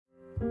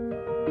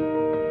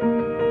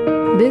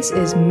This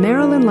is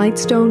Marilyn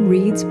Lightstone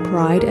Reads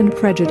Pride and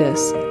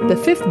Prejudice, the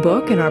fifth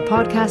book in our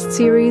podcast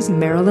series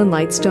Marilyn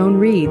Lightstone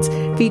Reads,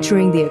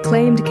 featuring the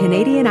acclaimed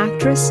Canadian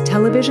actress,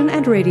 television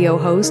and radio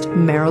host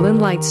Marilyn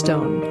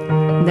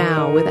Lightstone.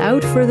 Now,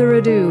 without further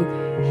ado,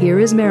 here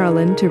is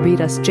Marilyn to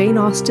read us Jane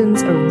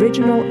Austen's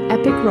original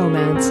epic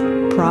romance,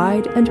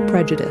 Pride and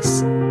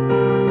Prejudice.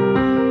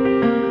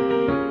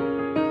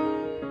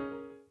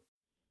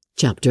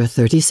 Chapter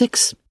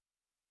 36.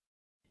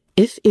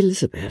 If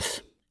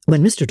Elizabeth,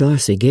 when Mr.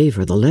 Darcy gave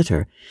her the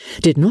letter,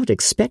 did not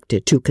expect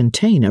it to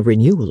contain a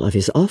renewal of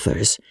his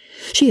offers,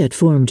 she had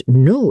formed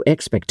no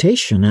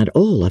expectation at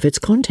all of its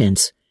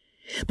contents.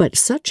 But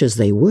such as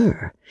they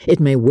were, it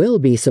may well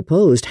be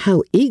supposed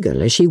how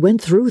eagerly she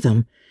went through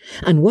them,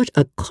 and what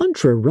a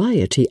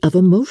contrariety of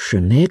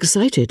emotion they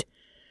excited.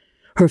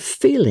 Her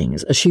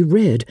feelings as she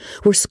read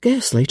were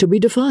scarcely to be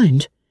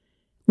defined.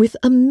 With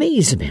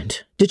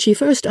amazement did she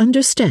first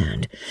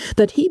understand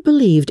that he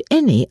believed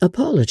any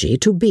apology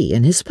to be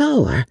in his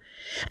power,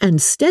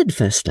 and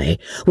steadfastly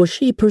was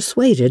she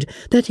persuaded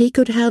that he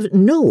could have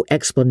no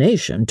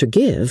explanation to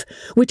give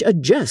which a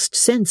just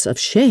sense of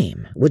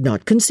shame would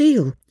not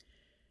conceal.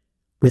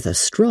 With a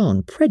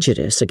strong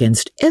prejudice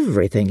against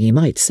everything he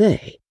might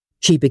say,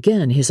 she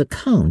began his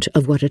account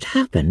of what had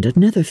happened at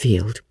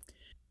Netherfield.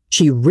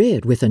 She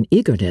read with an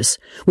eagerness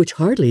which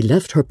hardly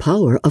left her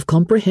power of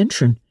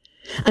comprehension,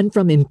 and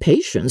from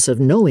impatience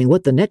of knowing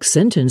what the next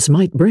sentence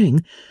might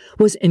bring,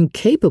 was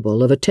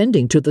incapable of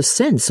attending to the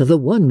sense of the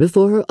one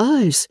before her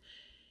eyes.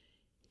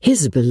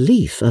 His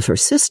belief of her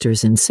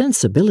sister's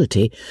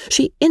insensibility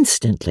she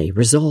instantly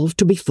resolved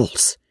to be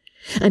false,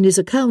 and his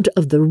account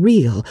of the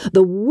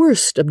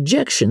worst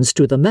objections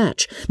to the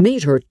match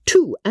made her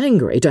too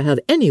angry to have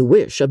any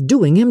wish of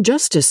doing him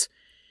justice.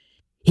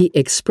 He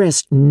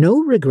expressed no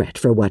regret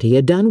for what he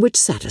had done which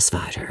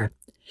satisfied her.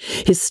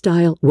 His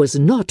style was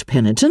not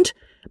penitent,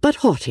 but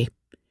haughty.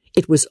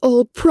 It was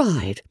all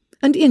pride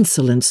and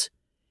insolence.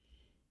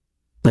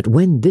 But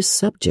when this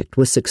subject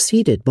was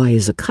succeeded by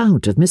his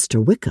account of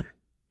Mr. Wickham,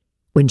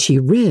 when she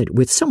read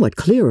with somewhat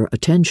clearer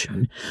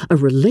attention a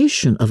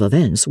relation of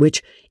events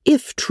which,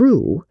 if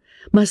true,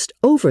 must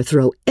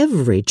overthrow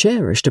every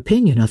cherished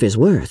opinion of his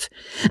worth,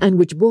 and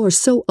which bore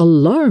so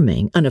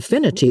alarming an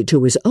affinity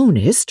to his own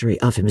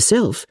history of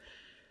himself,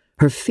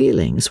 her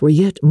feelings were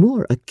yet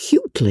more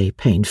acutely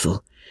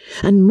painful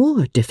and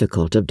more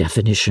difficult of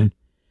definition.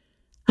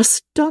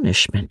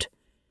 Astonishment,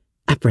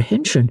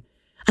 apprehension,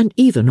 and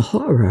even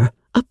horror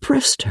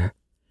oppressed her.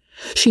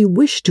 She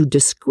wished to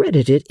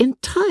discredit it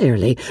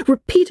entirely,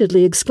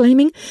 repeatedly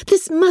exclaiming,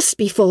 "This must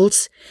be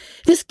false!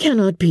 This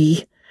cannot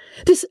be!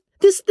 This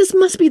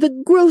must be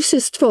the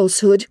grossest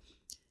falsehood!"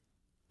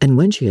 And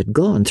when she had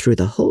gone through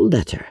the whole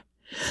letter,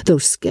 though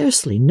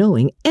scarcely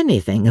knowing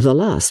anything of the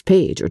last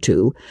page or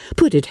two,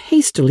 put it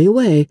hastily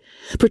away,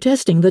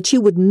 protesting that she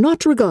would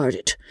not regard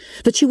it,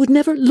 that she would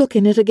never look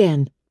in it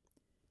again.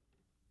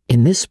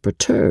 In this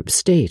perturbed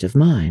state of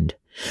mind,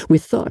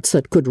 with thoughts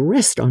that could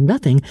rest on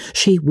nothing,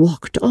 she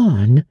walked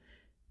on,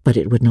 but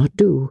it would not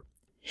do.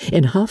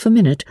 In half a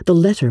minute the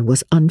letter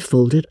was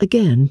unfolded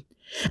again,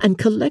 and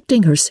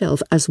collecting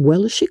herself as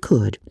well as she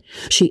could,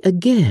 she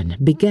again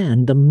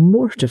began the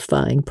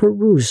mortifying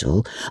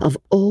perusal of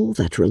all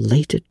that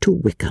related to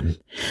Wickham,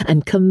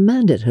 and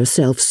commanded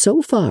herself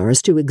so far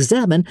as to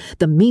examine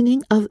the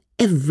meaning of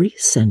every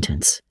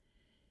sentence.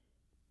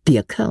 The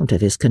account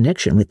of his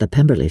connection with the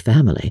Pemberley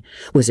family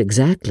was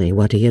exactly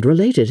what he had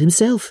related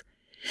himself,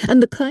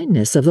 and the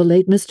kindness of the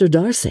late Mr.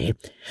 Darcy,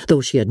 though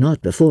she had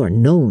not before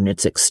known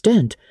its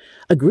extent,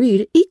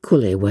 agreed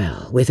equally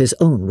well with his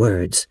own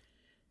words.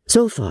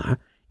 So far,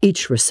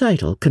 each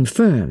recital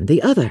confirmed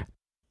the other,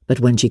 but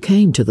when she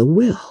came to the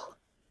will,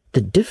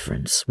 the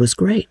difference was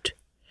great.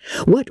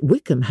 What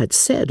Wickham had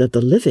said of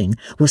the living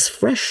was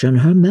fresh in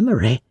her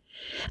memory,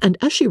 and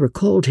as she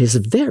recalled his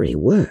very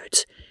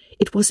words,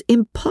 it was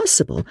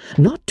impossible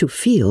not to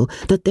feel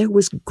that there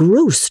was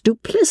gross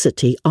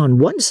duplicity on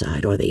one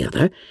side or the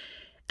other,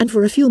 and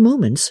for a few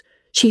moments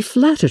she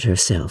flattered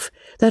herself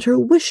that her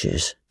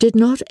wishes did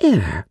not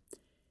err.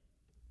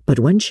 But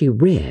when she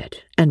read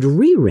and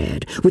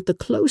reread with the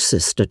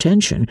closest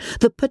attention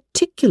the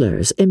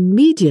particulars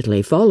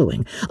immediately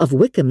following of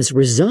Wickham's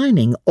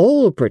resigning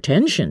all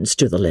pretensions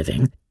to the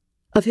living,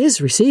 of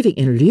his receiving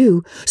in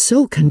lieu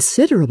so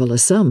considerable a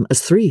sum as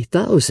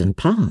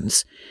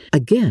 £3,000,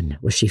 again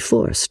was she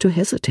forced to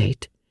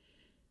hesitate.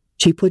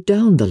 She put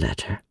down the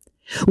letter,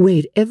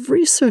 weighed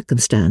every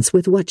circumstance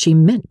with what she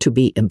meant to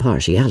be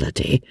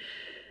impartiality,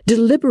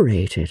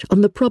 deliberated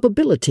on the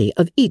probability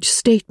of each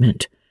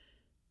statement,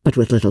 but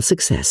with little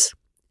success.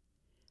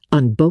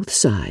 On both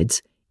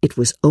sides it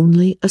was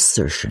only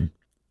assertion.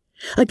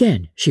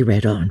 Again she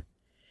read on,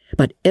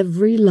 but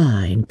every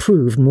line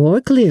proved more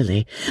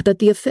clearly that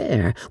the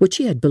affair, which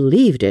she had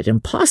believed it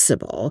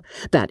impossible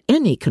that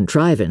any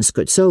contrivance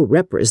could so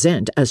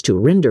represent as to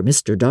render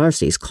Mr.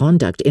 Darcy's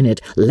conduct in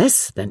it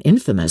less than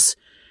infamous,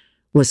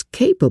 was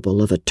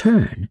capable of a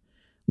turn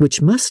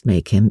which must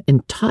make him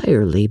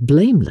entirely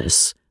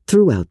blameless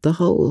throughout the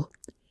whole.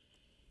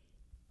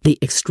 The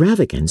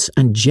extravagance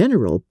and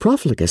general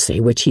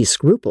profligacy which he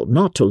scrupled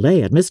not to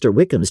lay at Mr.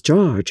 Wickham's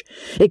charge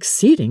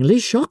exceedingly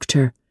shocked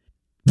her,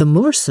 the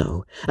more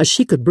so as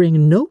she could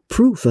bring no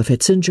proof of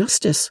its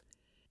injustice.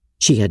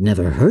 She had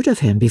never heard of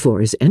him before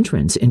his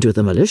entrance into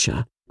the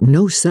militia.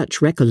 No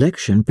such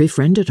recollection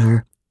befriended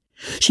her.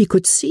 She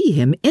could see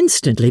him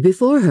instantly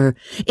before her,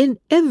 in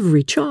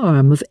every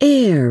charm of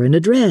air and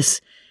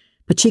address,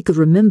 but she could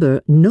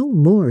remember no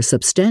more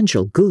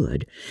substantial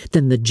good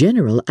than the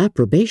general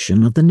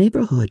approbation of the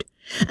neighbourhood,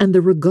 and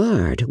the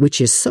regard which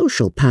his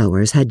social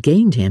powers had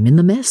gained him in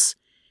the mess.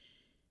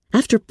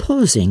 After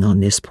pausing on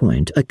this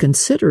point a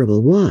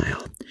considerable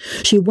while,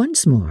 she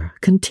once more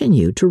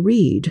continued to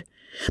read,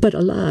 but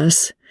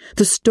alas,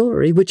 the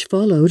story which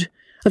followed,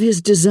 of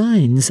his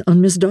designs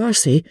on Miss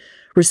Darcy,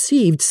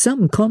 received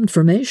some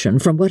confirmation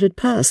from what had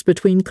passed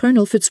between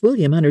Colonel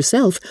Fitzwilliam and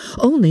herself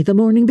only the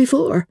morning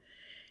before,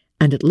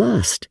 and at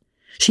last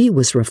she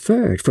was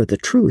referred for the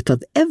truth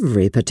of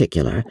every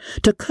particular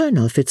to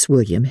Colonel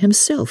Fitzwilliam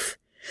himself,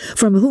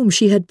 from whom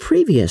she had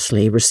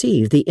previously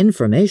received the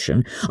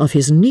information of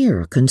his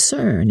near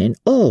concern in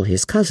all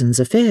his cousin's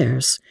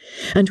affairs,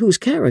 and whose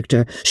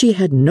character she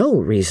had no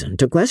reason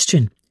to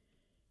question.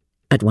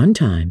 At one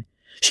time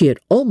she had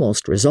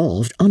almost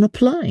resolved on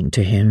applying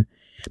to him,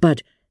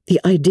 but the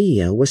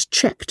idea was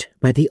checked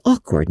by the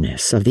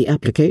awkwardness of the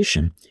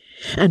application,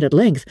 and at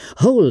length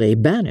wholly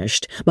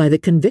banished by the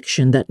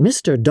conviction that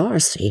Mr.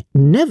 Darcy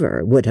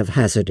never would have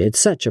hazarded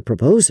such a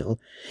proposal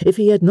if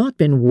he had not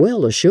been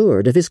well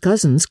assured of his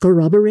cousin's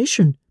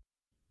corroboration.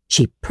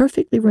 She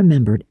perfectly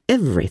remembered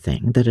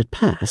everything that had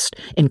passed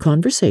in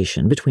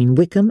conversation between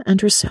Wickham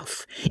and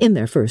herself in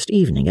their first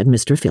evening at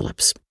Mr.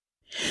 Phillip's.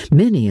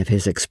 Many of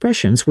his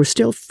expressions were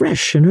still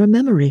fresh in her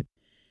memory.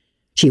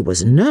 She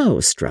was now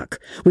struck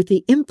with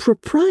the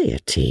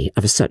impropriety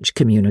of such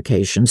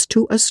communications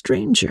to a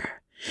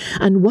stranger,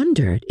 and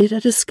wondered it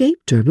had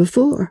escaped her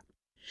before.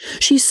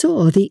 She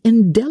saw the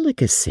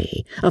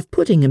indelicacy of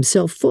putting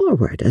himself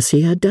forward as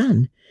he had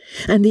done,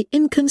 and the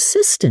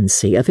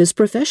inconsistency of his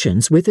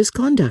professions with his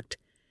conduct.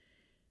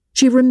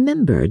 She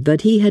remembered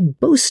that he had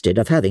boasted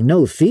of having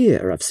no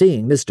fear of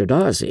seeing Mr.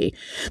 Darcy,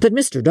 that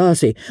Mr.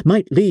 Darcy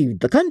might leave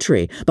the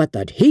country, but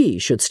that he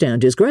should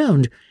stand his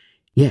ground.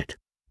 Yet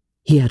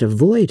he had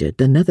avoided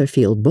the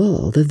Netherfield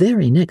ball the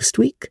very next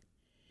week.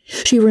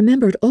 She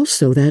remembered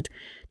also that,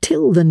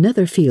 till the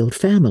Netherfield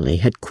family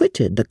had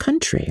quitted the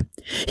country,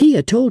 he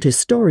had told his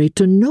story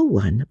to no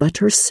one but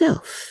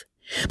herself,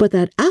 but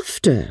that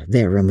after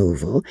their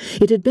removal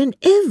it had been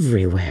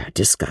everywhere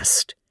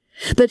discussed,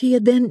 that he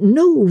had then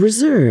no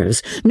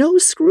reserves, no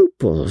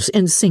scruples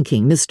in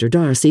sinking Mr.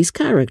 Darcy's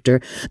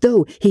character,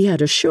 though he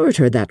had assured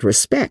her that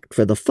respect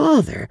for the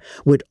father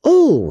would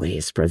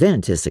always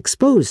prevent his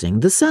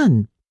exposing the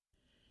son.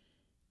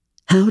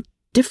 How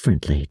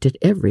differently did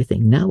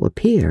everything now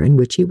appear in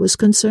which he was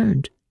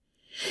concerned.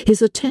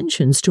 His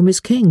attentions to Miss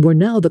King were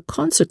now the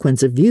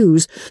consequence of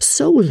views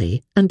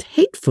solely and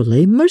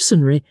hatefully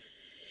mercenary,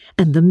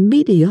 and the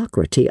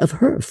mediocrity of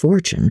her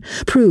fortune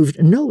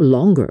proved no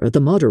longer the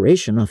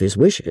moderation of his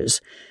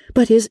wishes,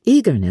 but his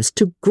eagerness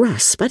to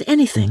grasp at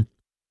anything.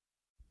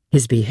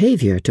 His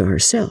behaviour to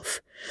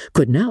herself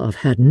could now have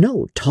had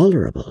no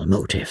tolerable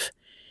motive.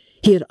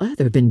 He had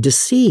either been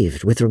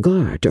deceived with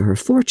regard to her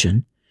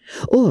fortune,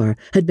 or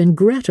had been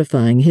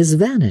gratifying his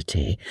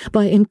vanity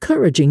by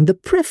encouraging the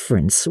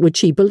preference which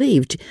he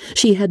believed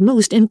she had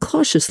most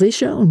incautiously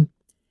shown.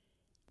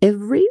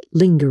 Every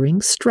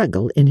lingering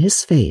struggle in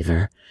his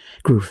favour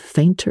grew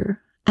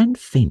fainter and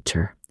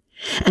fainter,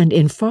 and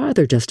in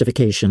farther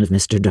justification of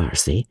Mr.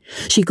 Darcy,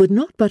 she could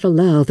not but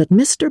allow that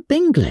Mr.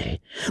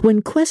 Bingley,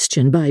 when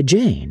questioned by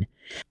Jane,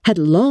 had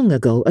long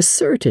ago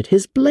asserted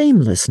his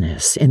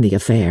blamelessness in the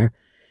affair,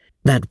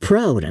 that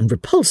proud and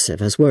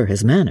repulsive as were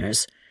his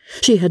manners,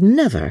 she had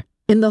never,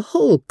 in the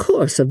whole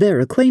course of their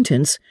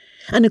acquaintance,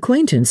 an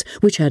acquaintance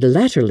which had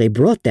latterly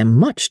brought them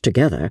much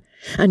together,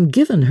 and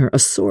given her a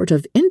sort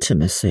of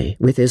intimacy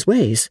with his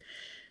ways,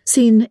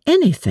 seen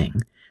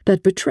anything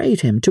that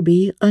betrayed him to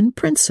be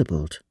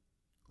unprincipled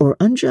or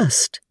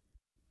unjust,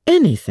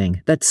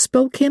 anything that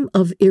spoke him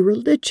of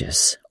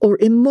irreligious or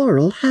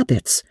immoral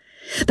habits,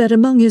 that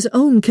among his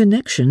own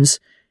connections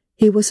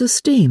he was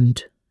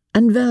esteemed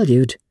and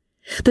valued,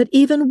 that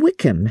even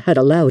Wickham had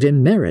allowed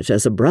him merit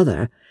as a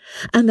brother,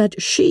 and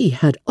that she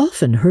had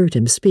often heard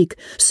him speak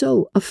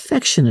so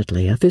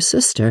affectionately of his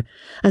sister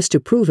as to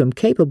prove him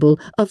capable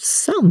of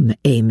some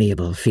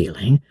amiable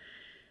feeling,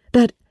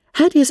 that,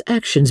 had his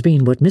actions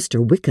been what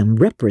Mr. Wickham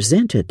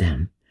represented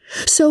them,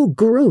 so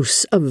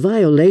gross a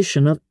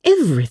violation of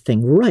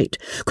everything right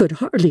could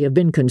hardly have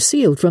been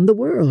concealed from the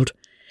world,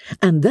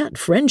 and that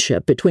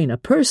friendship between a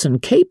person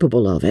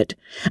capable of it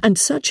and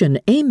such an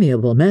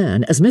amiable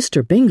man as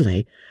Mr.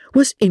 Bingley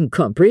was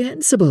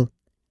incomprehensible.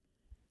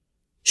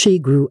 She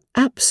grew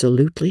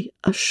absolutely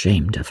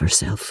ashamed of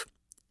herself.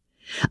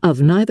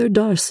 Of neither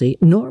Darcy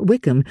nor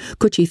Wickham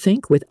could she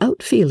think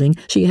without feeling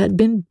she had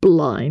been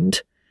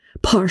blind,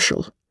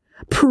 partial,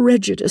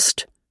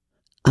 prejudiced,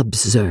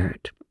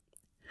 absurd.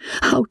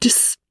 How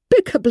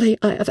despicably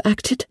I have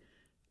acted!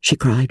 she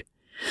cried.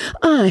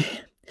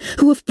 "I,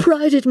 who have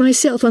prided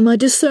myself on my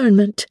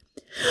discernment,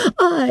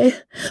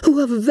 I, who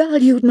have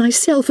valued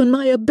myself and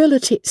my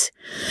abilities,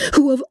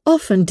 who have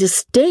often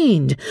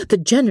disdained the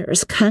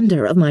generous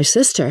candour of my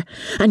sister,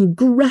 and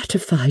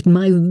gratified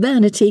my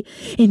vanity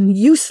in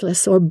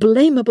useless or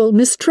blamable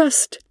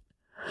mistrust.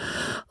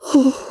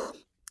 Oh,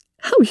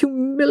 how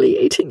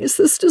humiliating is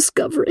this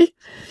discovery!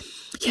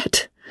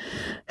 Yet,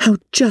 how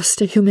just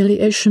a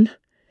humiliation!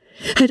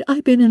 Had I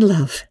been in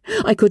love,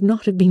 I could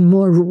not have been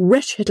more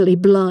wretchedly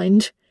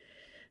blind.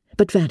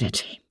 But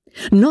vanity,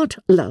 not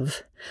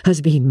love,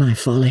 has been my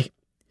folly.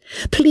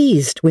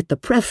 Pleased with the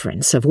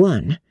preference of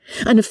one,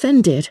 and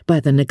offended by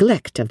the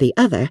neglect of the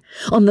other,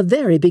 on the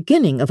very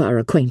beginning of our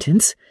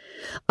acquaintance,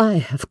 I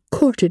have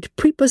courted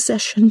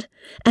prepossession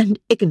and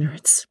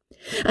ignorance,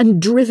 and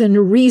driven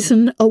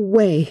reason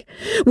away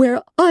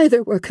where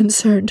either were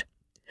concerned.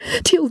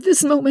 Till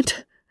this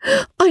moment,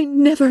 I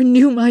never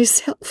knew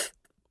myself."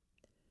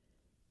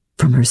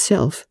 From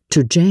herself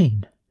to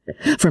Jane,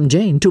 from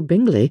Jane to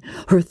Bingley,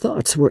 her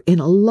thoughts were in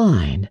a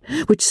line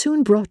which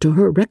soon brought to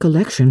her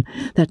recollection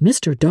that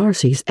Mr.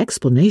 Darcy's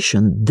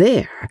explanation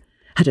there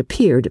had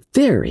appeared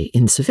very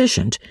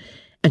insufficient,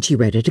 and she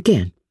read it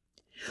again.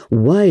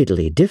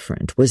 Widely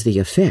different was the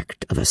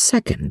effect of a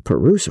second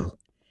perusal.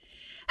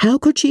 How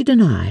could she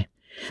deny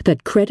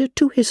that credit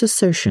to his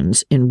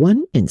assertions in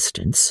one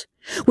instance,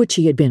 which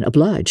he had been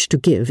obliged to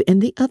give in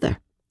the other?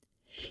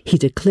 He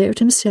declared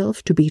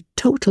himself to be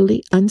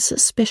totally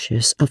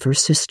unsuspicious of her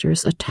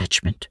sister's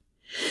attachment,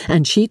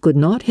 and she could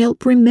not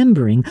help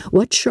remembering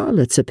what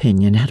Charlotte's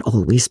opinion had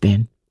always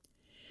been.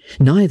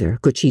 Neither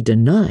could she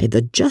deny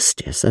the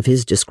justice of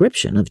his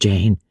description of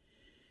Jane.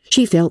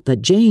 She felt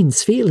that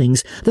Jane's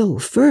feelings, though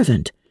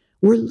fervent,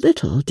 were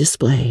little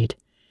displayed,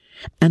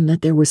 and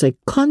that there was a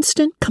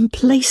constant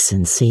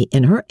complacency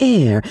in her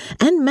air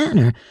and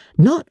manner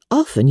not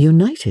often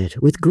united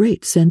with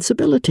great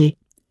sensibility.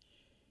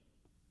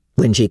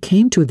 When she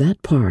came to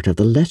that part of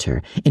the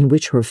letter in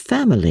which her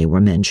family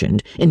were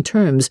mentioned in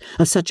terms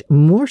of such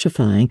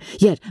mortifying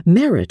yet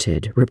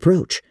merited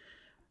reproach,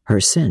 her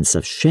sense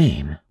of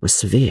shame was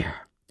severe.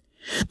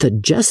 The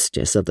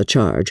justice of the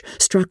charge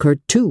struck her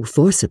too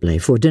forcibly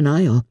for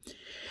denial,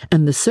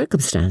 and the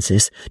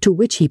circumstances to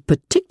which he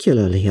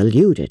particularly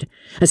alluded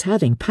as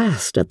having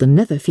passed at the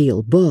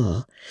Netherfield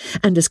ball,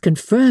 and as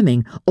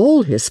confirming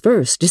all his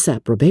first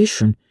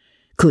disapprobation,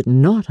 could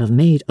not have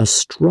made a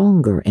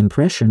stronger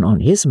impression on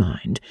his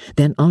mind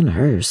than on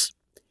hers.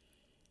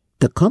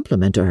 The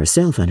compliment to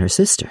herself and her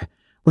sister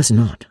was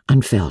not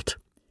unfelt.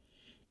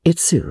 It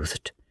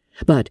soothed,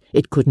 but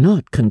it could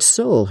not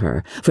console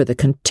her for the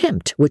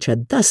contempt which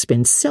had thus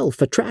been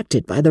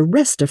self-attracted by the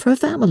rest of her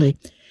family,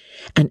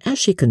 and as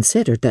she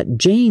considered that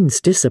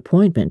Jane's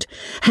disappointment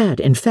had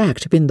in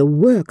fact been the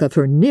work of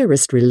her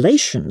nearest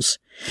relations,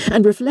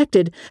 and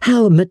reflected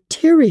how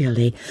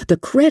materially the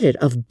credit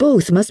of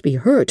both must be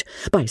hurt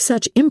by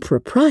such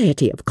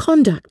impropriety of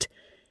conduct,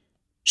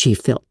 she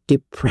felt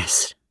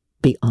depressed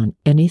beyond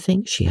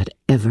anything she had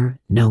ever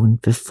known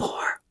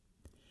before.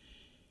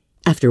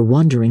 After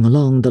wandering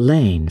along the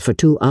lane for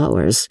 2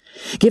 hours,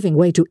 giving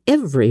way to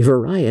every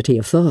variety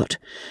of thought,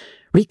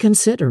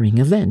 reconsidering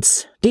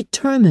events,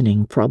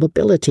 determining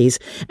probabilities,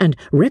 and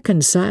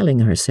reconciling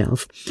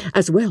herself,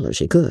 as well as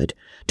she could,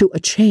 to a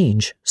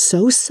change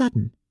so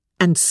sudden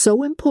and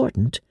so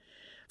important,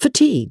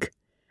 fatigue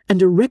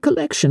and a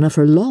recollection of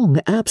her long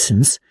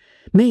absence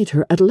made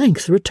her at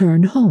length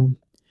return home,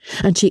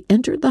 and she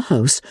entered the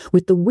house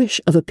with the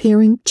wish of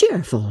appearing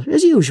cheerful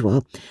as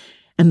usual,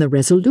 and the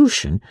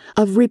resolution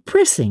of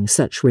repressing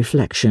such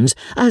reflections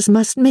as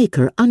must make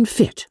her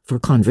unfit for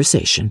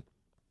conversation.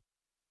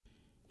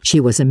 She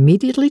was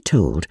immediately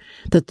told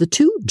that the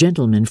 2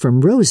 gentlemen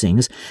from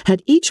Rosings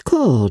had each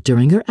called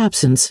during her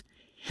absence,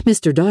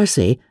 Mr.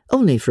 Darcy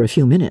only for a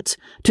few minutes,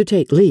 to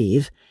take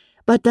leave,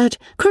 but that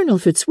Colonel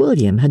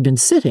Fitzwilliam had been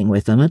sitting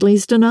with them at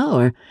least an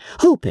hour,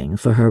 hoping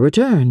for her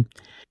return,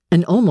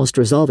 and almost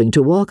resolving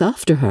to walk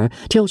after her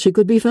till she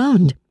could be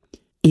found.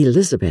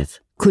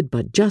 Elizabeth could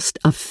but just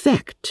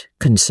affect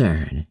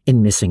concern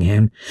in missing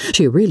him.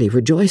 She really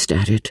rejoiced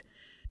at it.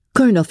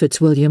 Colonel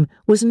Fitzwilliam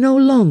was no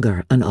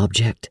longer an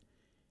object.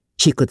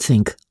 She could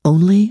think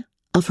only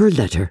of her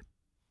letter.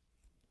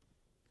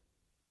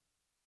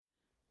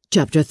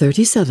 Chapter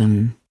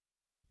 37.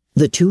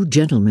 The 2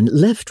 gentlemen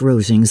left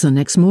Rosings the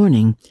next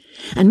morning,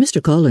 and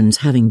Mr. Collins,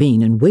 having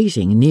been in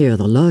waiting near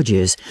the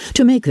lodges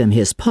to make them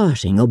his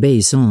parting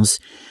obeisance,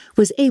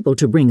 was able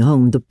to bring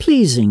home the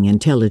pleasing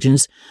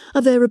intelligence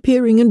of their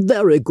appearing in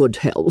very good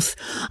health,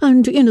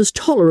 and in as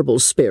tolerable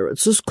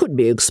spirits as could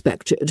be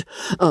expected,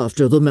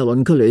 after the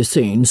melancholy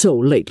scene so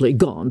lately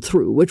gone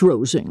through at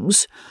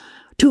Rosings.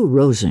 To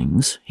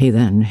Rosings he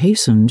then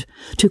hastened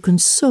to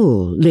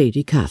console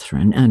Lady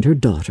Catherine and her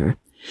daughter,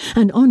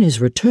 and on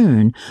his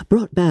return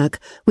brought back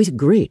with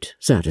great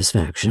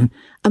satisfaction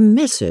a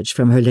message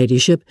from her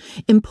ladyship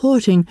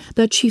importing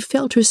that she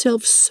felt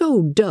herself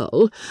so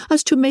dull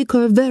as to make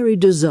her very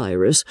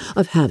desirous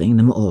of having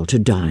them all to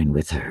dine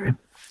with her.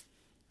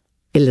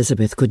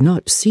 Elizabeth could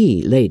not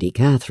see Lady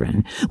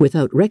Catherine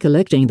without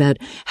recollecting that,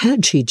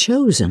 had she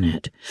chosen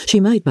it, she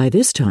might by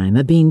this time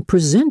have been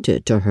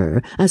presented to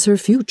her as her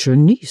future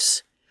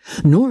niece.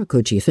 Nor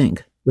could she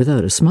think,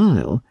 without a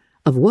smile,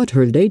 of what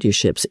her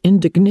ladyship's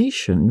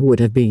indignation would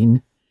have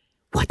been.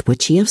 What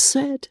would she have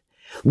said?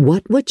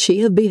 What would she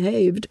have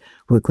behaved?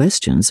 Were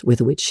questions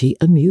with which she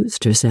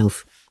amused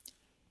herself.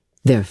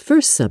 Their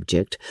first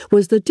subject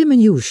was the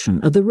diminution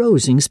of the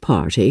Rosings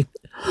party.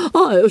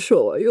 "I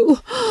assure you,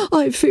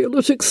 I feel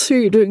it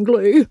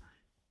exceedingly,"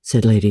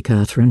 said Lady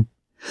Catherine.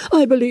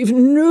 "I believe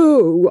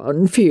no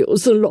one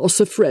feels the loss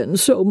of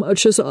friends so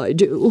much as I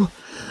do.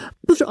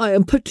 But I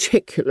am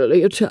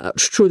particularly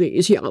attached to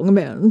these young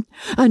men,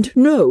 and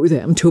know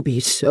them to be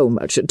so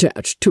much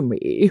attached to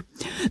me.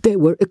 They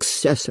were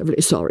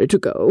excessively sorry to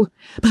go,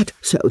 but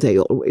so they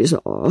always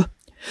are.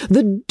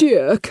 The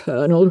dear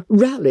Colonel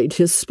rallied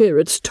his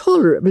spirits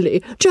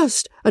tolerably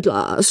just at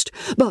last,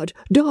 but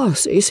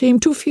Darcy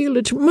seemed to feel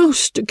it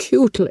most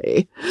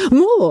acutely,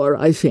 more,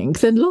 I think,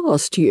 than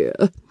last year.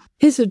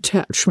 His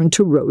attachment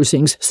to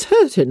Rosings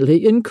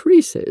certainly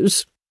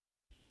increases."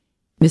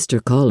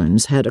 Mr.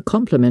 Collins had a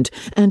compliment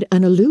and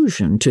an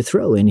allusion to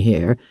throw in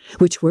here,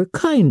 which were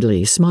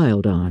kindly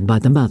smiled on by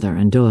the mother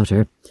and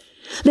daughter.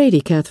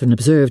 Lady Catherine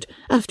observed,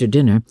 after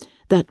dinner,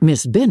 that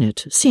Miss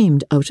Bennet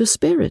seemed out of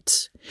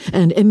spirits,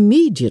 and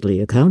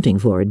immediately accounting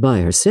for it by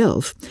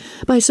herself,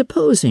 by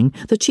supposing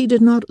that she did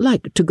not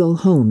like to go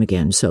home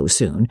again so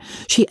soon,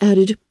 she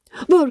added,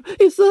 "But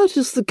if that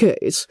is the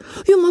case,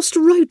 you must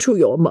write to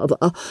your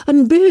mother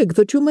and beg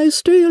that you may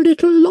stay a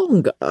little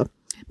longer.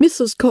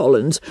 Mrs.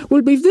 Collins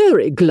will be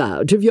very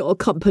glad of your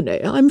company,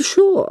 I'm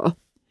sure."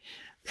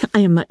 "I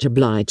am much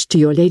obliged to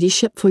your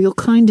ladyship for your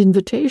kind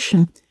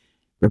invitation,"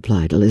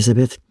 replied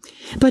Elizabeth,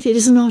 "but it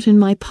is not in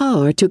my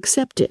power to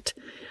accept it.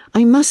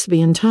 I must be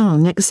in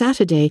town next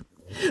Saturday."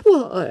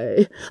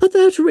 "Why, at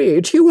that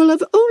rate you will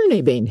have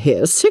only been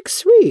here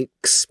 6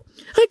 weeks.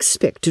 I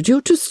expected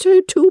you to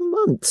stay 2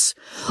 months.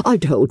 I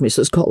told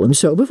Mrs. Collins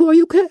so before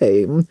you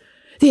came.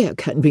 There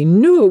can be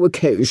no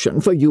occasion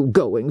for you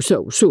going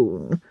so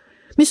soon.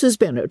 Mrs.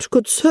 Bennet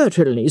could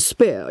certainly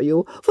spare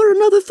you for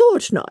another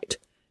fortnight."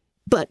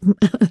 "But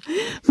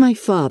my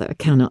father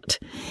cannot.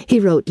 He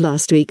wrote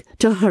last week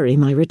to hurry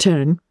my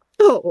return."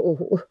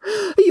 "Oh,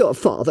 your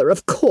father,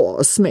 of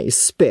course, may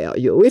spare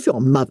you if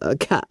your mother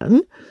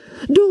can.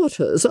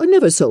 Daughters are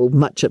never so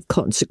much of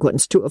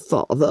consequence to a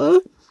father.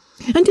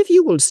 And if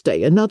you will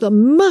stay another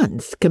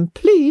month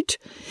complete,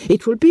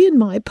 it will be in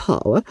my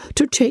power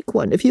to take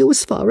one of you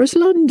as far as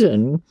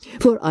London,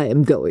 for I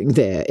am going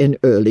there in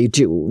early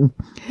June,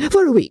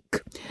 for a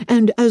week,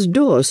 and as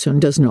Dawson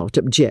does not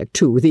object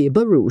to the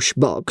barouche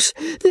box,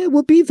 there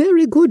will be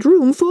very good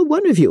room for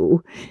one of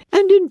you,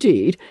 and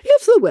indeed,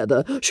 if the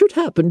weather should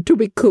happen to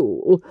be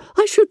cool,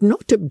 I should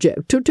not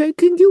object to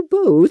taking you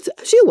both,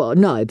 as you are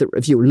neither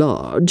of you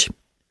large."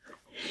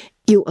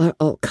 "You are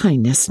all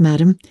kindness,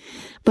 madam,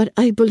 but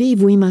I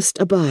believe we must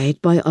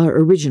abide by our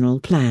original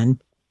plan."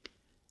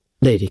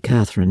 Lady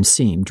Catherine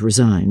seemed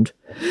resigned.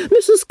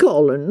 "Mrs.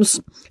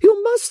 Collins,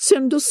 you must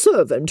send a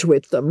servant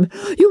with them.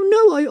 You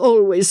know I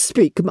always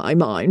speak my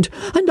mind,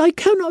 and I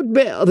cannot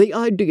bear the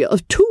idea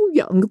of 2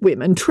 young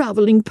women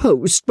travelling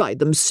post by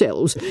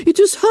themselves. It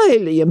is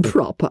highly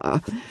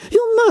improper.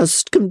 You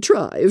must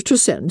contrive to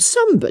send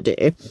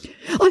somebody.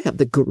 I have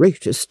the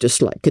greatest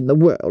dislike in the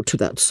world to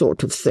that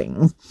sort of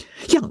thing.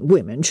 Young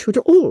women should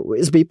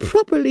always be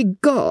properly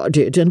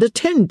guarded and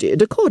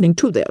attended according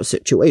to their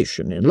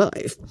situation in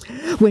life.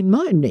 When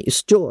my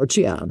niece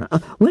Georgiana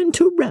went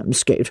to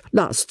Ramsgate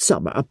last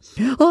summer,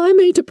 I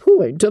made a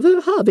point of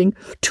her having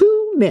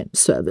 2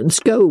 men-servants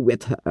go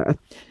with her.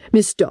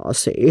 Miss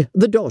Darcy,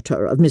 the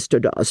daughter of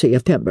Mr. Darcy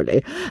of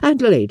Pemberley,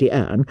 and Lady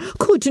Anne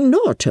could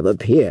not have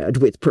appeared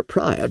with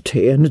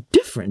propriety in a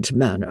different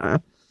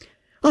manner.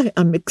 I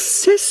am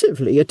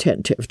excessively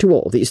attentive to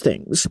all these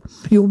things.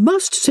 You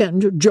must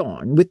send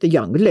John with the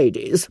young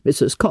ladies,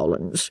 Mrs.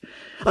 Collins.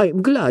 I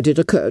am glad it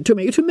occurred to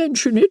me to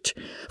mention it,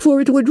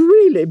 for it would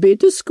really be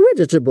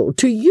discreditable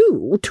to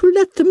you to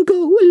let them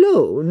go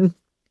alone."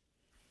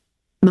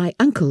 "My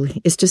uncle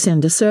is to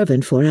send a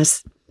servant for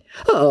us."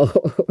 "Oh,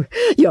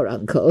 your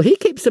uncle, he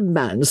keeps a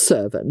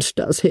manservant,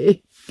 does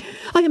he?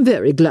 I am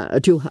very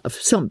glad you have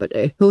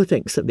somebody who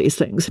thinks of these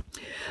things.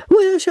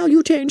 Where shall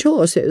you change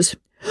horses?"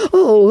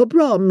 "Oh,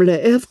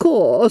 Bromley, of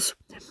course.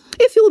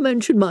 If you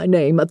mention my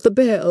name at the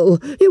bell,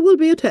 you will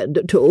be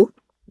attended to."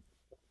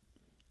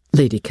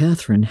 Lady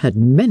Catherine had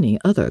many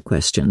other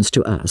questions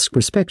to ask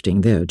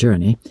respecting their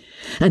journey,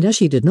 and as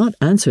she did not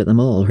answer them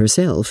all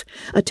herself,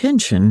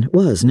 attention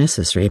was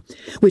necessary,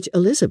 which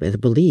Elizabeth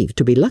believed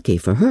to be lucky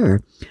for her,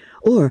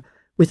 or,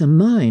 with a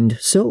mind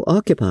so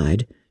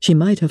occupied, she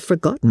might have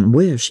forgotten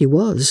where she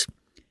was.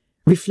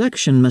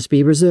 Reflection must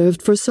be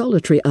reserved for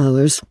solitary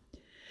hours.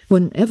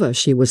 Whenever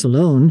she was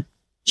alone,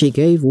 she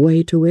gave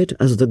way to it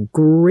as the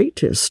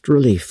greatest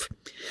relief,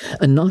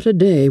 and not a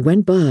day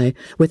went by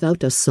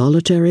without a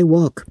solitary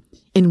walk,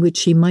 in which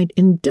she might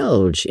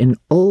indulge in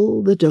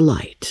all the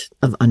delight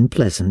of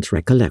unpleasant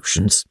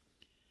recollections.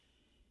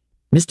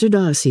 Mr.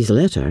 Darcy's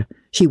letter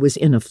she was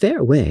in a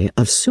fair way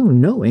of soon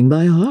knowing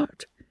by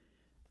heart.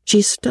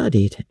 She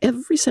studied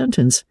every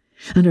sentence,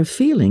 and her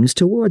feelings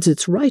towards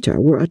its writer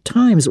were at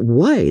times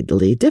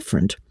widely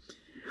different.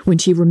 When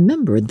she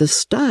remembered the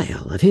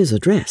style of his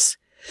address,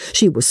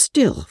 she was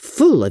still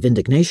full of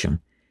indignation,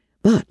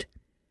 but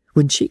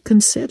when she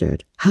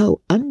considered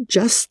how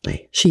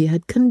unjustly she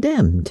had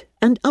condemned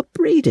and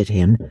upbraided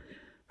him,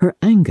 her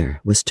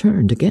anger was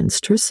turned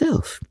against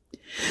herself,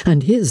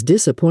 and his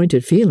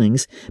disappointed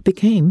feelings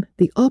became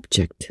the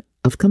object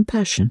of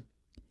compassion.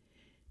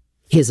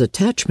 His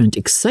attachment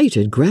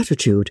excited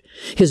gratitude,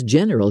 his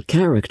general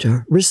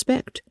character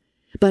respect,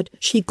 but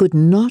she could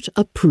not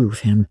approve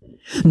him,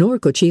 nor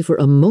could she for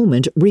a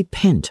moment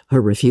repent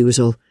her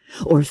refusal,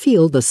 or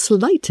feel the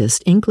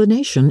slightest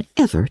inclination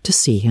ever to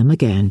see him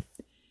again.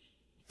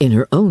 In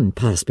her own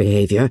past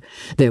behaviour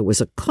there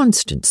was a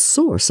constant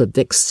source of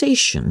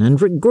vexation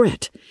and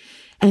regret,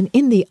 and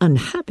in the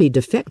unhappy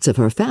defects of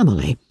her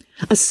family,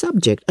 a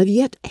subject of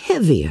yet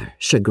heavier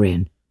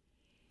chagrin.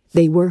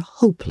 They were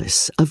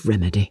hopeless of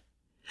remedy.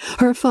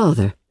 Her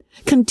father,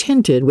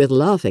 contented with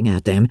laughing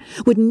at them,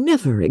 would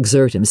never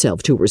exert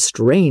himself to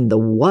restrain the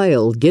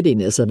wild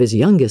giddiness of his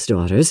youngest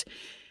daughters,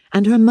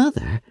 and her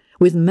mother,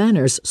 with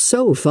manners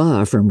so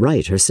far from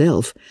right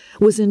herself,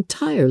 was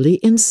entirely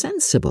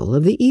insensible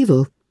of the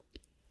evil.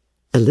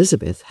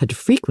 Elizabeth had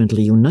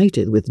frequently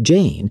united with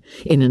Jane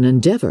in an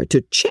endeavour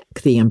to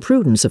check the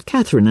imprudence of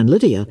Catherine and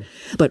Lydia,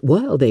 but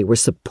while they were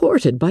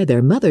supported by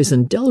their mother's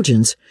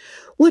indulgence,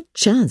 what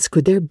chance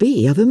could there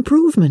be of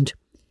improvement?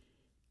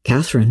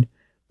 Catherine,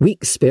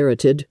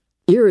 weak-spirited,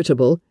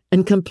 irritable,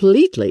 and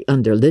completely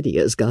under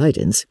Lydia's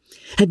guidance,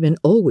 had been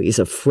always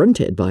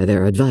affronted by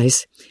their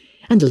advice,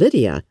 and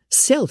Lydia,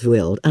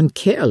 self-willed and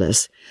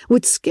careless,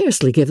 would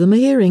scarcely give them a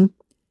hearing.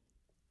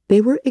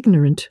 They were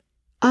ignorant,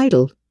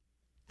 idle,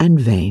 and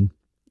vain.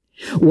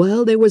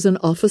 While there was an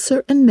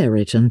officer in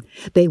Meryton,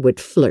 they would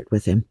flirt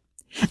with him,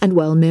 and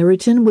while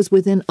Meryton was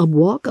within a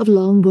walk of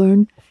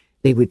Longbourn,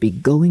 they would be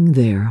going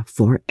there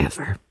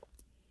forever.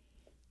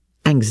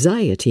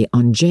 Anxiety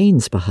on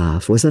Jane's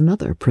behalf was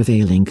another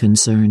prevailing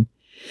concern,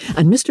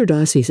 and Mr.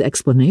 Darcy's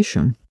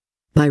explanation,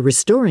 by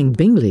restoring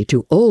Bingley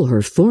to all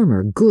her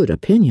former good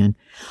opinion,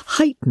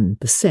 heightened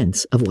the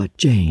sense of what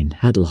Jane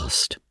had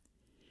lost.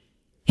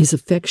 His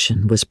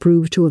affection was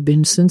proved to have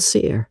been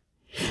sincere,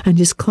 and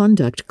his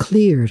conduct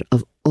cleared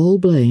of all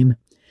blame,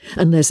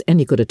 unless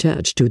any could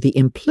attach to the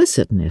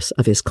implicitness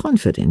of his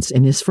confidence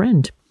in his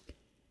friend.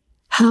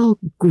 How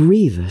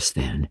grievous,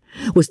 then,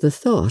 was the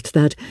thought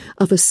that,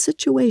 of a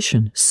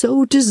situation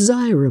so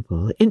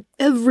desirable in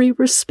every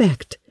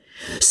respect,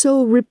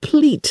 so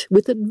replete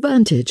with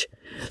advantage,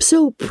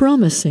 so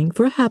promising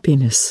for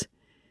happiness,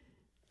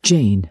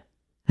 Jane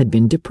had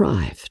been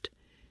deprived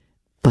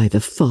by the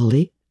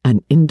folly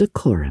and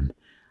indecorum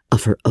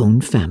of her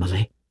own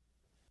family.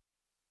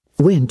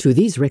 When to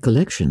these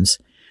recollections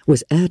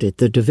was added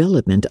the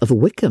development of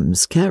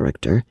Wickham's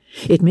character,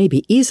 it may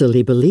be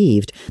easily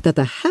believed that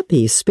the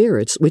happy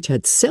spirits which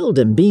had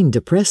seldom been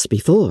depressed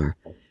before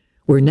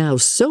were now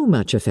so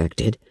much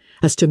affected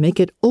as to make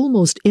it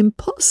almost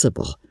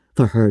impossible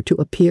for her to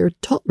appear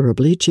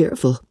tolerably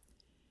cheerful.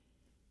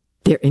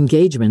 Their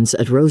engagements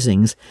at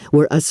Rosings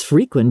were as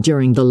frequent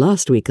during the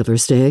last week of her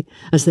stay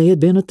as they had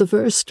been at the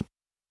first.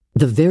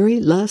 The very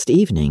last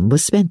evening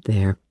was spent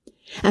there,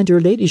 and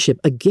her ladyship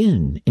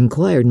again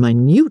inquired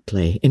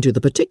minutely into the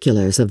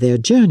particulars of their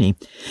journey,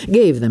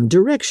 gave them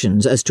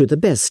directions as to the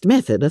best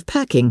method of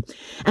packing,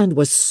 and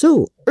was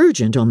so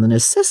urgent on the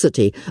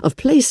necessity of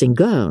placing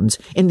gowns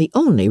in the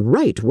only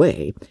right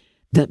way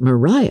that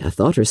Maria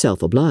thought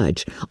herself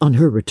obliged, on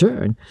her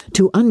return,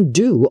 to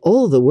undo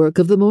all the work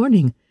of the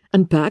morning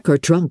and pack her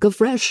trunk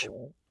afresh.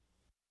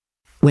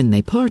 When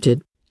they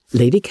parted,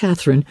 Lady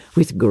Catherine,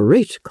 with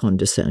great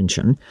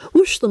condescension,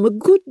 wished them a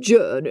good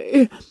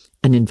journey,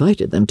 and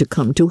invited them to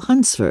come to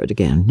Hunsford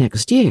again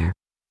next year,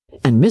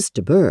 and Miss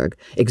de Bourgh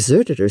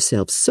exerted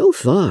herself so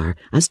far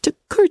as to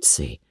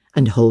curtsy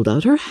and hold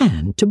out her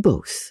hand to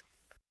both.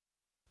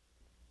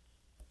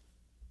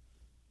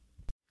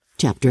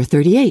 Chapter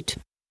 38.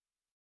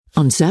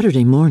 On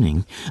Saturday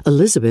morning,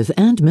 Elizabeth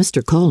and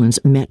Mr. Collins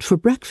met for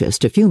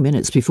breakfast a few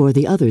minutes before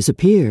the others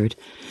appeared,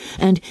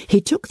 and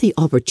he took the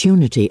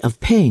opportunity of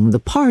paying the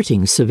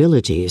parting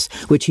civilities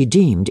which he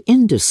deemed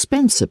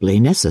indispensably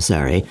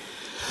necessary.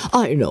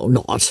 "I know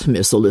not,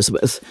 Miss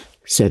Elizabeth,"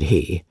 said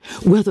he,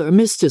 "whether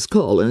Mrs.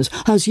 Collins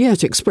has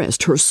yet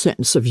expressed her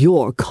sense of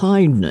your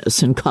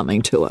kindness in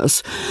coming to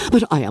us,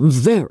 but I am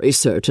very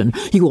certain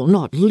you will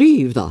not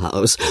leave the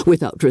house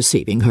without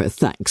receiving her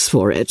thanks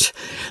for it.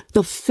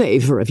 The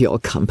favour of your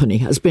company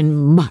has been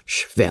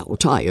much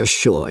felt, I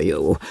assure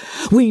you.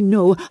 We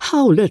know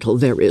how little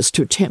there is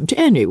to tempt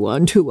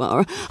anyone to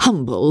our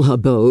humble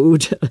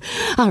abode.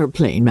 Our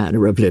plain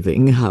manner of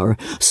living, our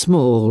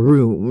small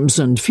rooms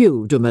and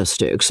few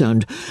domestics,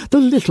 and the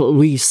little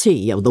we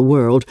see of the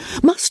world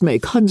must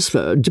make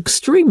Hunsford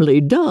extremely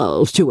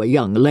dull to a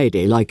young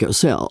lady like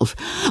yourself,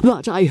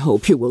 but I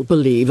hope you will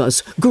believe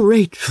us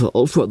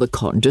grateful for the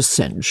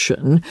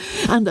condescension,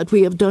 and that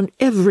we have done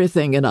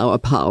everything in our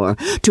power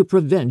to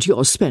prevent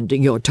your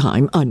spending your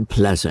time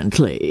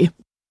unpleasantly."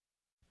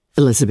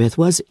 Elizabeth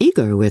was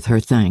eager with her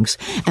thanks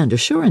and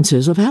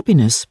assurances of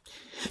happiness.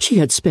 She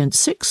had spent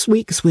 6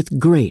 weeks with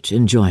great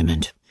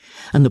enjoyment,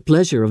 and the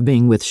pleasure of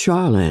being with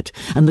Charlotte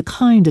and the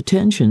kind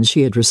attentions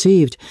she had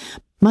received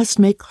must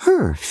make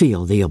her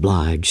feel the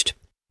obliged.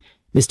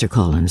 Mr.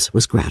 Collins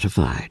was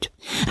gratified,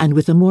 and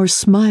with a more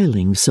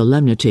smiling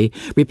solemnity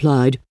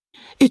replied,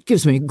 "It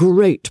gives me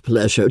great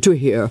pleasure to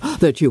hear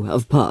that you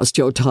have passed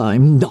your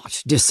time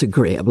not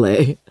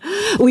disagreeably.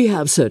 We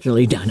have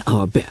certainly done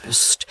our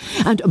best,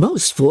 and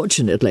most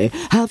fortunately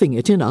having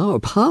it in our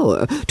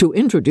power to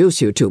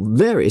introduce you to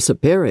very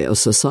superior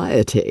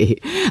society,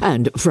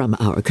 and from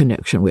our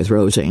connection with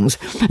Rosings,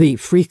 the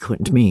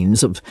frequent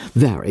means of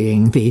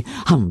varying the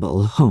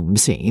humble home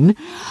scene,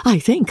 I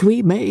think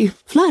we may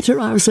flatter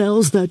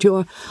ourselves that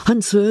your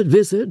Hunsford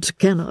visit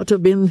cannot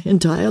have been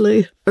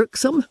entirely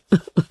irksome.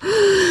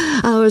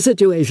 Our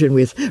situation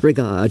with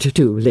regard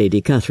to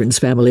Lady Catherine's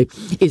family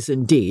is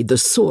indeed the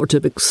sort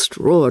of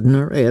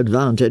extraordinary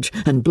advantage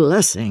and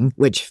blessing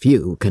which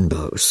few can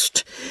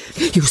boast.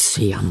 You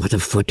see on what a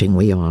footing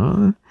we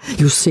are.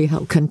 You see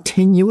how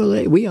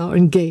continually we are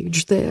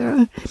engaged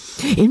there.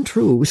 In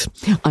truth,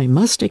 I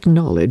must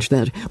acknowledge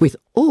that with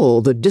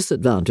all the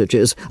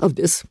disadvantages of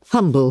this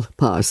humble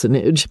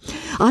parsonage,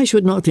 I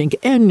should not think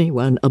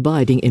anyone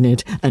abiding in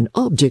it an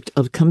object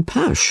of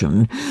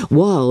compassion,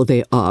 while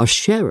they are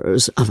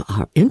sharers of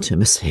our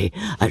intimacy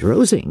at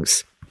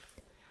Rosings."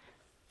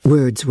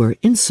 Words were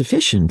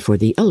insufficient for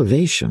the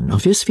elevation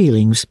of his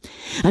feelings,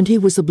 and he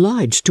was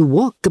obliged to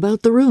walk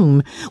about the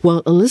room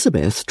while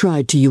Elizabeth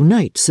tried to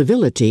unite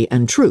civility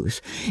and truth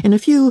in a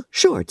few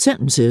short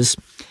sentences.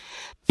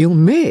 "You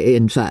may,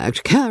 in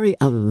fact, carry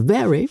a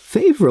very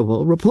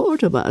favourable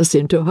report of us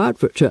into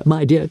Hertfordshire,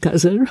 my dear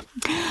cousin.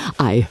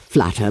 I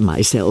flatter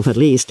myself, at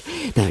least,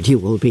 that you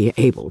will be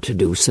able to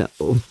do so.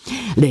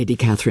 Lady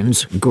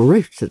Catherine's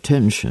great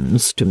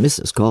attentions to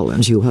Mrs.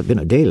 Collins you have been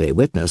a daily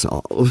witness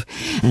of,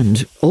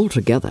 and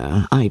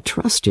altogether I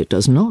trust it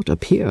does not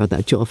appear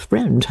that your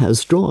friend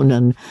has drawn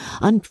an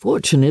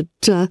unfortunate...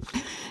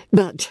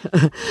 But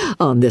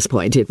on this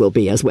point it will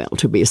be as well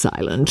to be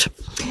silent.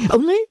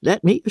 Only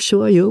let me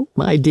assure you,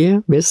 my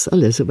dear Miss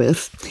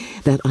Elizabeth,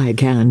 that I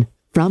can,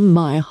 from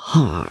my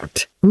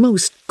heart,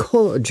 most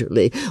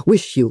cordially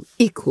wish you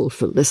equal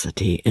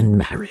felicity in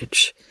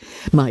marriage.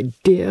 My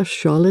dear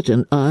Charlotte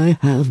and I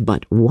have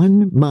but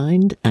one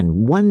mind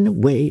and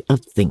one way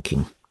of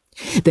thinking.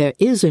 There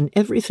is in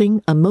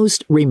everything a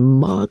most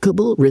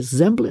remarkable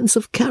resemblance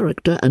of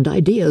character and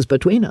ideas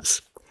between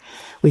us.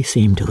 We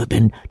seem to have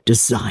been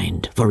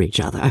designed for each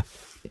other."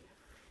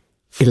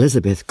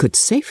 Elizabeth could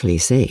safely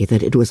say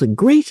that it was a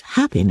great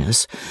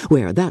happiness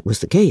where that was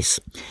the case,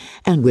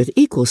 and with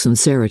equal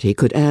sincerity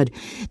could add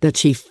that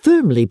she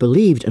firmly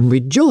believed and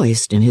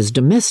rejoiced in his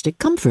domestic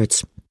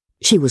comforts.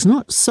 She was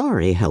not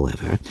sorry,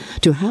 however,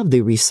 to have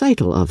the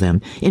recital of them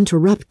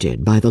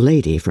interrupted by the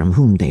lady from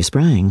whom they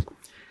sprang.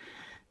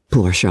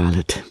 Poor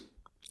Charlotte!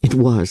 It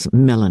was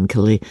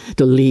melancholy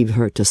to leave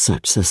her to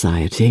such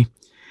society.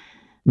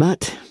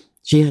 But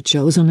she had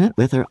chosen it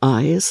with her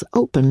eyes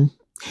open,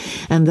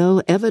 and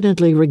though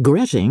evidently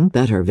regretting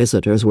that her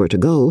visitors were to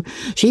go,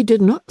 she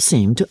did not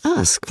seem to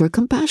ask for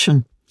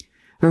compassion.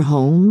 Her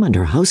home and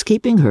her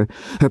housekeeping, her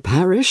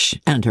parish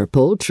and her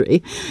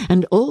poultry,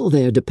 and all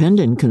their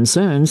dependent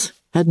concerns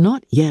had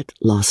not yet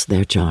lost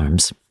their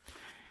charms.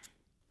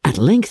 At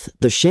length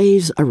the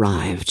chaise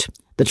arrived.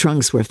 The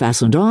trunks were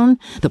fastened on,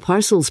 the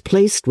parcels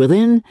placed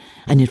within,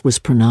 and it was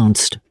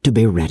pronounced to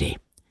be ready.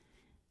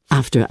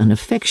 After an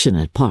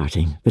affectionate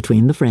parting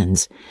between the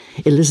friends,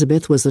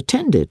 Elizabeth was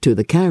attended to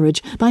the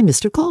carriage by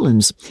Mr.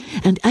 Collins,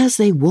 and as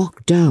they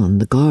walked down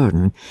the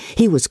garden,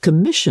 he was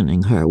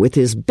commissioning her with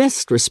his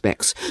best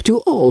respects to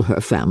all her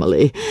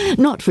family,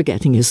 not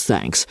forgetting his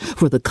thanks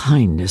for the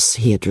kindness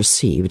he had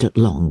received at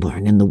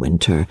Longbourn in the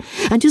winter,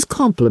 and his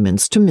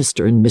compliments to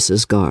Mr. and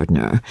Mrs.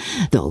 Gardiner,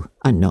 though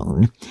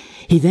unknown.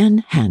 He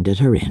then handed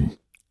her in.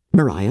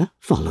 Maria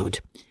followed,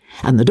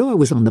 and the door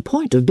was on the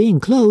point of being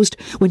closed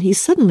when he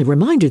suddenly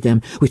reminded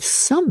them, with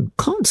some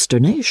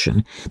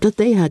consternation, that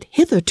they had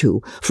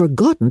hitherto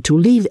forgotten to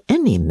leave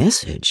any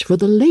message for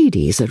the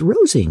ladies at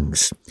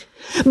Rosings.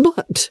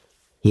 "But,"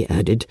 he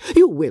added,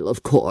 "you will,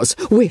 of course,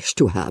 wish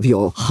to have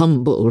your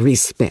humble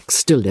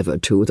respects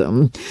delivered to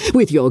them,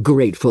 with your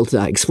grateful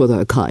thanks for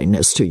their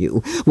kindness to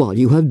you while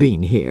you have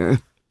been here."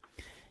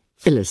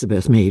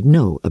 Elizabeth made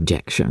no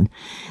objection.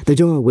 The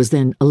door was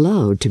then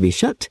allowed to be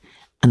shut,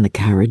 and the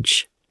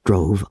carriage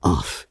drove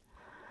off.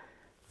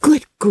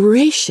 "Good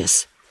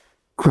gracious!"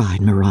 cried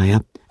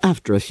Maria,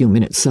 after a few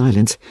minutes'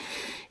 silence.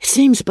 "It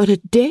seems but a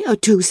day or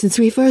two since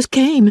we first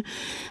came,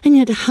 and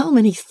yet how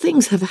many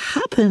things have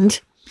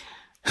happened!"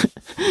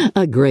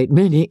 "A great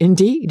many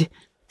indeed,"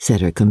 said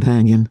her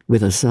companion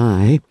with a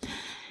sigh.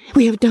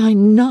 We have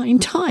dined 9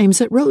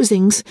 times at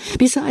Rosings,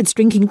 besides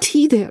drinking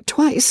tea there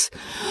twice.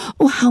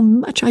 Oh, how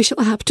much I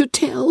shall have to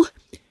tell,"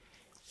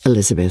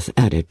 Elizabeth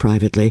added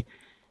privately,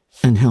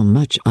 "and how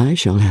much I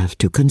shall have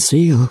to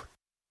conceal."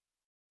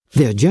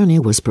 Their journey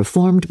was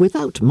performed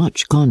without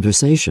much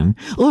conversation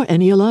or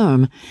any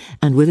alarm,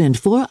 and within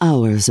 4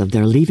 hours of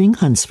their leaving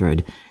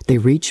Hunsford, they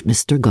reached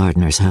Mr.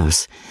 Gardner's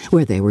house,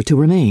 where they were to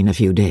remain a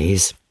few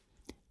days.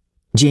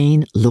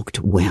 Jane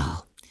looked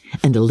well,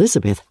 and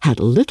Elizabeth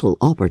had little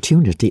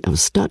opportunity of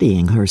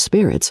studying her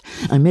spirits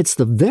amidst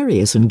the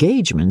various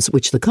engagements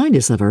which the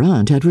kindness of her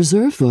aunt had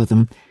reserved for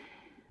them.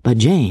 But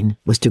Jane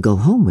was to go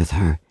home with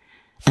her,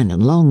 and in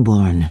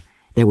Longbourn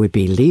there would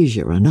be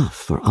leisure enough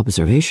for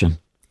observation.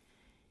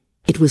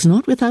 It was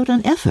not without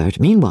an effort,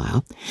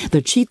 meanwhile,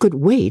 that she could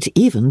wait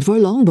even for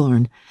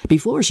Longbourn,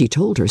 before she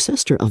told her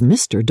sister of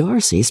Mr.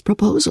 Darcy's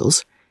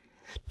proposals.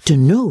 To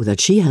know that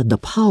she had the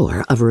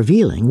power of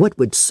revealing what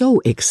would so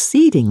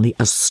exceedingly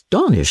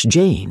astonish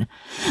Jane,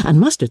 and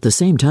must at the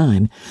same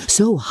time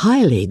so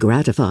highly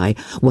gratify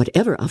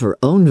whatever of her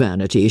own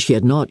vanity she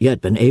had not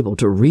yet been able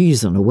to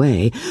reason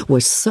away,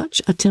 was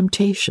such a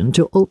temptation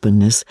to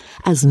openness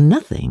as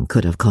nothing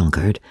could have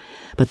conquered,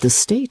 but the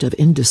state of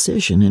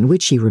indecision in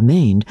which she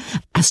remained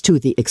as to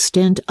the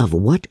extent of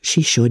what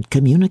she should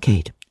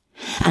communicate,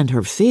 and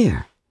her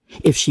fear,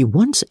 if she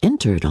once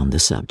entered on the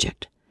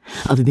subject,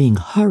 of being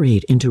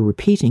hurried into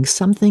repeating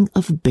something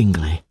of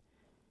Bingley,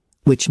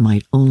 which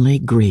might only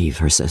grieve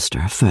her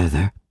sister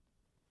further.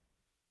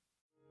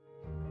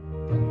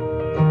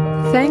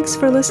 Thanks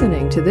for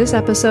listening to this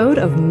episode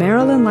of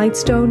Marilyn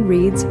Lightstone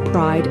Reads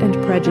Pride and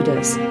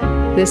Prejudice.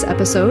 This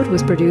episode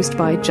was produced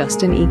by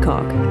Justin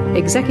Eacock,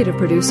 executive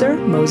producer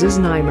Moses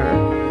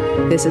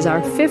Neimer. This is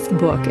our 5th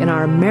book in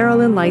our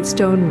Marilyn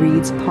Lightstone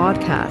Reads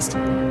podcast.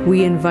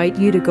 We invite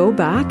you to go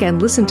back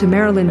and listen to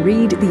Marilyn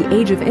read The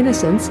Age of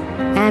Innocence,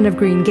 Anne of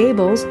Green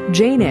Gables,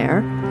 Jane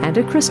Eyre, and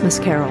A Christmas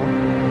Carol.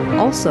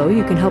 Also,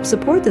 you can help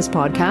support this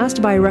podcast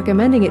by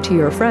recommending it to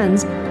your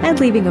friends and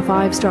leaving a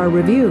 5-star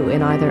review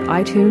in either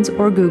iTunes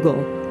or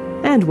Google.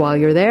 And while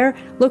you're there,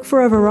 look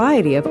for a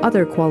variety of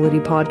other quality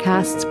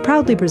podcasts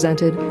proudly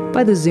presented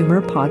by the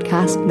Zoomer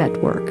Podcast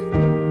Network.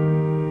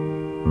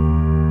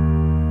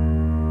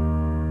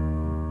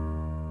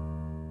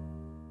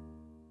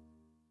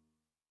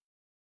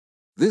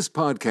 This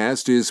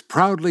podcast is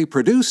proudly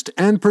produced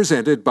and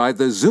presented by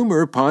the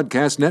Zoomer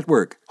Podcast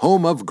Network,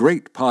 home of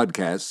great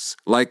podcasts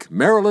like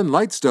Marilyn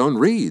Lightstone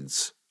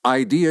Reads,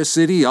 Idea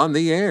City on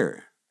the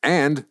Air,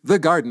 and The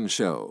Garden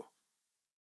Show.